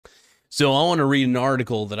So I want to read an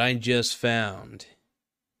article that I just found.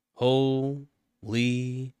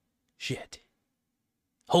 Holy shit.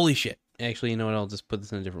 Holy shit. Actually, you know what? I'll just put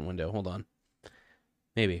this in a different window. Hold on.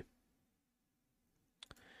 Maybe.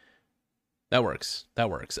 That works.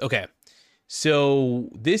 Okay. So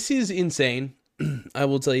this is insane. I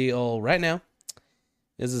will tell you all right now.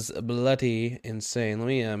 This is bloody insane. Let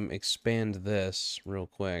me expand this real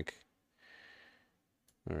quick.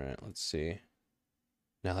 All right, let's see.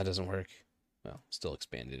 No, that doesn't work. Well, still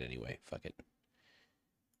expand it anyway. Fuck it.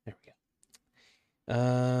 There we go.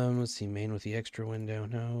 Let's see. Main with the extra window.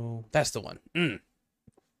 No, that's the one.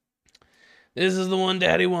 This is the one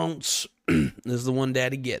Daddy wants. This is the one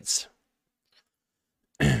Daddy gets.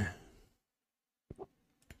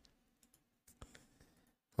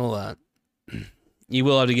 Hold on. You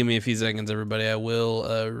will have to give me a few seconds, everybody. I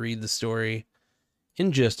will read the story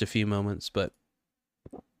in just a few moments, but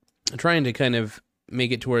I'm trying to kind of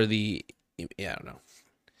make it to where I don't know.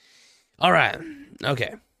 All right.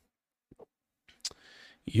 Okay.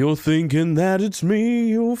 You're thinking that it's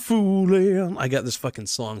me, you're fooling. I got this fucking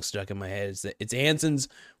song stuck in my head. It's Hanson's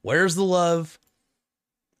Where's the Love?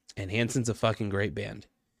 And Hanson's a fucking great band.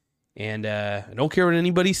 And I don't care what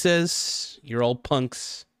anybody says. You're all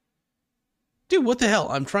punks. Dude, what the hell?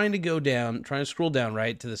 I'm trying to scroll down,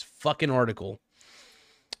 right, to this fucking article.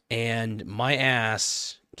 And my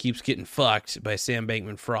ass keeps getting fucked by Sam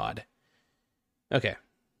Bankman-Fried. Okay.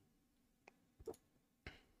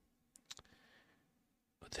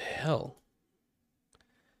 What the hell?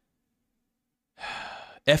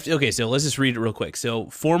 Okay, so let's just read it real quick. So,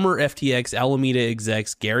 former FTX Alameda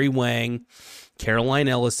execs Gary Wang, Caroline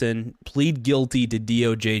Ellison plead guilty to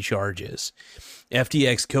DOJ charges.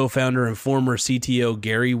 FTX co-founder and former CTO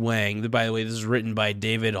Gary Wang, by the way, this is written by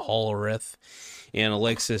David Hollerith and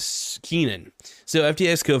Alexis Keenan. So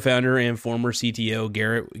FTX co-founder and former CTO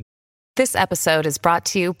Gary... This episode is brought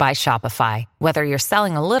to you by Shopify. Whether you're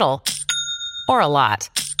selling a little or a lot,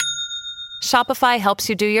 Shopify helps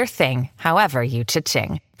you do your thing, however you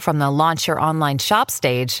cha-ching. From the launch your online shop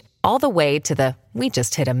stage, all the way to the we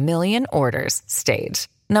just hit 1 million orders stage.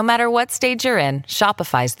 No matter what stage you're in,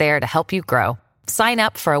 Shopify's there to help you grow. Sign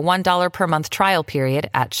up for a $1 per month trial period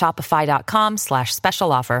at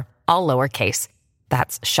shopify.com/special offer, all lowercase.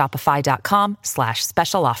 That's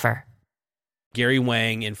shopify.com/special offer. Gary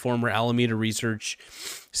Wang and former Alameda Research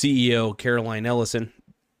CEO Caroline Ellison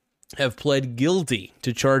have pled guilty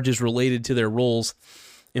to charges related to their roles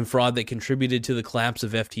in fraud that contributed to the collapse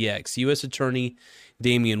of FTX. U.S. Attorney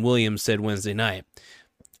Damian Williams said Wednesday night.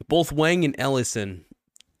 Both Wang and Ellison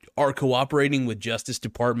are cooperating with Justice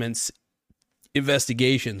Department's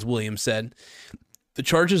investigations, Williams said. The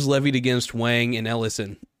charges levied against Wang and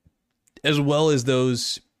Ellison, as well as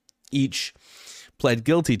those each pled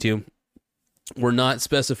guilty to, were not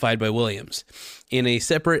specified by Williams. In a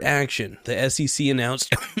separate action, the SEC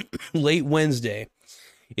announced late Wednesday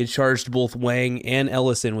it charged both Wang and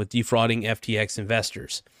Ellison with defrauding FTX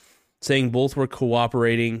investors, saying both were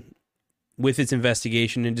cooperating with its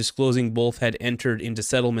investigation and disclosing both had entered into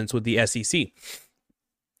settlements with the SEC.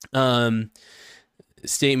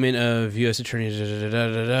 Statement of U.S. Attorney,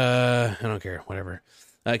 I don't care, whatever.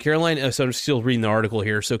 Caroline, so I'm still reading the article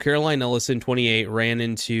here. So Caroline Ellison, 28, ran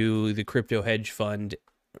the crypto hedge fund,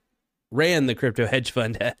 ran into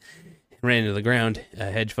the ground,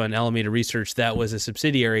 hedge fund Alameda Research that was a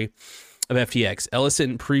subsidiary of FTX.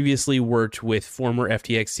 Ellison previously worked with former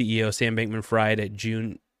FTX CEO Sam Bankman-Fried at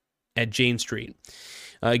Jane Street.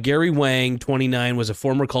 Gary Wang, 29, was a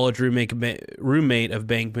former college roommate of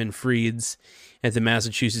Bankman-Fried's at the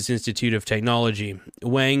Massachusetts Institute of Technology.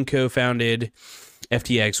 Wang co-founded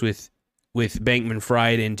FTX with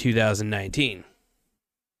Bankman-Fried in 2019.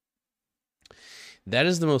 That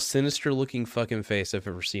is the most sinister looking fucking face I've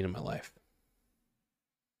ever seen in my life.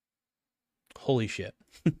 Holy shit.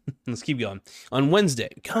 Let's keep going. On Wednesday,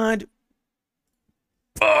 God,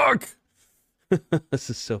 fuck. This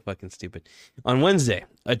is so fucking stupid. On Wednesday,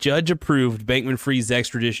 a judge approved Bankman-Fried's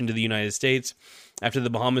extradition to the United States after the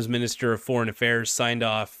Bahamas Minister of Foreign Affairs signed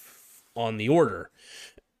off on the order.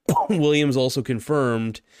 Williams also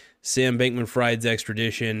confirmed Sam Bankman-Fried's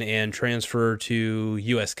extradition and transfer to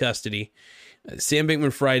U.S. custody. Sam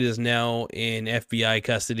Bankman-Fried is now in FBI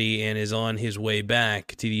custody and is on his way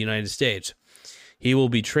back to the United States. He will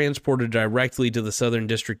be transported directly to the Southern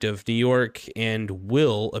District of New York and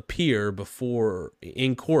will appear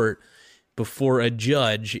in court before a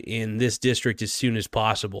judge in this district as soon as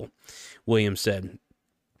possible, Williams said.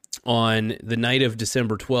 On the night of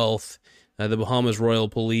December 12th, the Bahamas Royal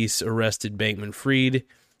Police arrested Bankman-Fried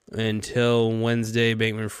Until Wednesday,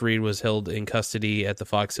 Bankman-Fried was held in custody at the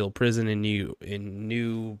Fox Hill prison in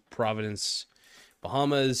New Providence,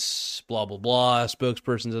 Bahamas, blah, blah, blah,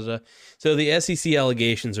 spokesperson. Blah, blah. So the SEC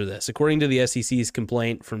allegations are this. According to the SEC's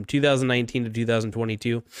complaint from 2019 to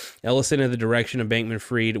 2022, Ellison had the direction of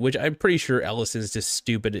Bankman-Fried, which I'm pretty sure Ellison's just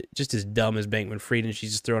stupid, just as dumb as Bankman-Fried, and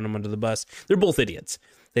she's just throwing him under the bus. They're both idiots.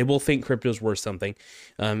 They both think crypto's worth something.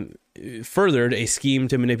 Furthered a scheme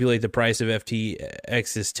to manipulate the price of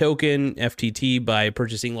FTX's token, FTT, by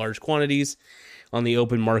purchasing large quantities on the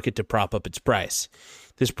open market to prop up its price.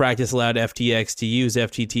 This practice allowed FTX to use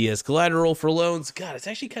FTT as collateral for loans. God, it's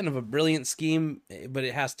actually kind of a brilliant scheme, but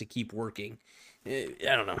it has to keep working. I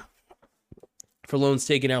don't know. For loans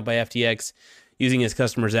taken out by FTX using its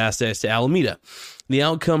customers' assets to Alameda. The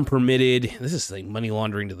outcome permitted... This is like money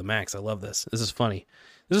laundering to the max. I love this. This is funny.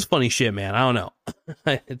 This is funny shit, man. I don't know.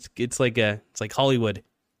 It's like Hollywood.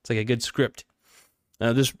 It's like a good script.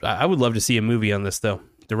 I would love to see a movie on this though,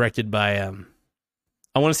 directed by.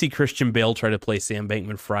 I want to see Christian Bale try to play Sam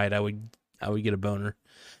Bankman-Fried. I would get a boner.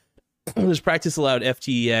 This practice allowed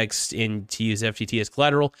FTX to use FTT as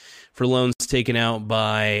collateral for loans taken out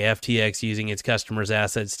by FTX using its customers'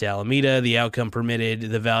 assets to Alameda. The outcome permitted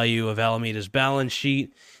the value of Alameda's balance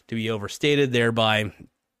sheet to be overstated, thereby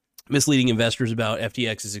misleading investors about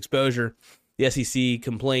FTX's exposure. The SEC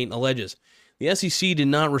complaint alleges the SEC did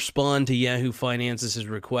not respond to Yahoo Finance's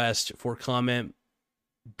request for comment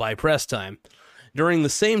by press time. During the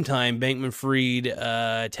same time, Bankman-Fried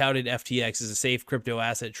touted FTX as a safe crypto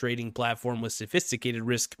asset trading platform with sophisticated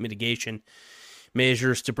risk mitigation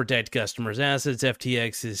measures to protect customers' assets.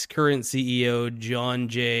 FTX's current CEO, John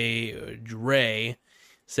J. Ray,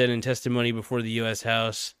 said in testimony before the U.S.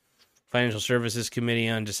 House Financial Services Committee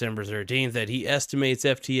on December 13th that he estimates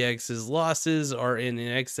FTX's losses are in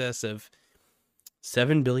excess of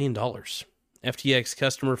 $7 billion. FTX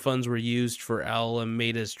customer funds were used for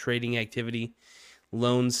Alameda's trading activity.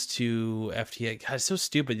 Loans to FTX. God, it's so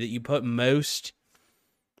stupid that you put most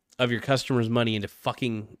of your customers' money into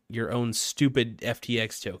fucking your own stupid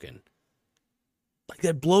FTX token. Like,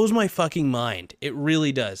 that blows my fucking mind. It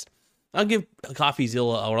really does. I'll give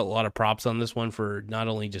CoffeeZilla a lot of props on this one for not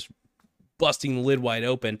only just busting the lid wide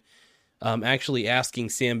open, actually asking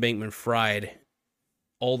Sam Bankman-Fried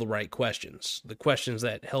all the right questions. The questions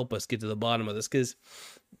that help us get to the bottom of this. Because,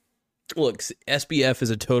 look, SBF is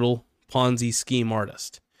a total Ponzi scheme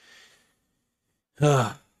artist.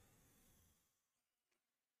 Total.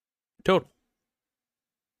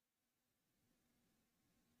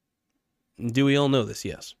 Do we all know this?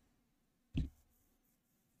 Yes.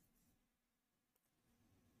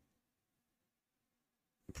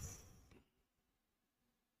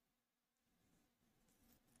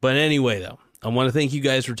 But anyway, though, I want to thank you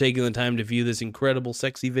guys for taking the time to view this incredible,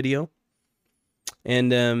 sexy video.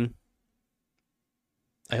 And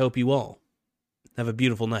I hope you all have a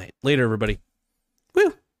beautiful night. Later, everybody.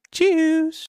 Woo! Cheers!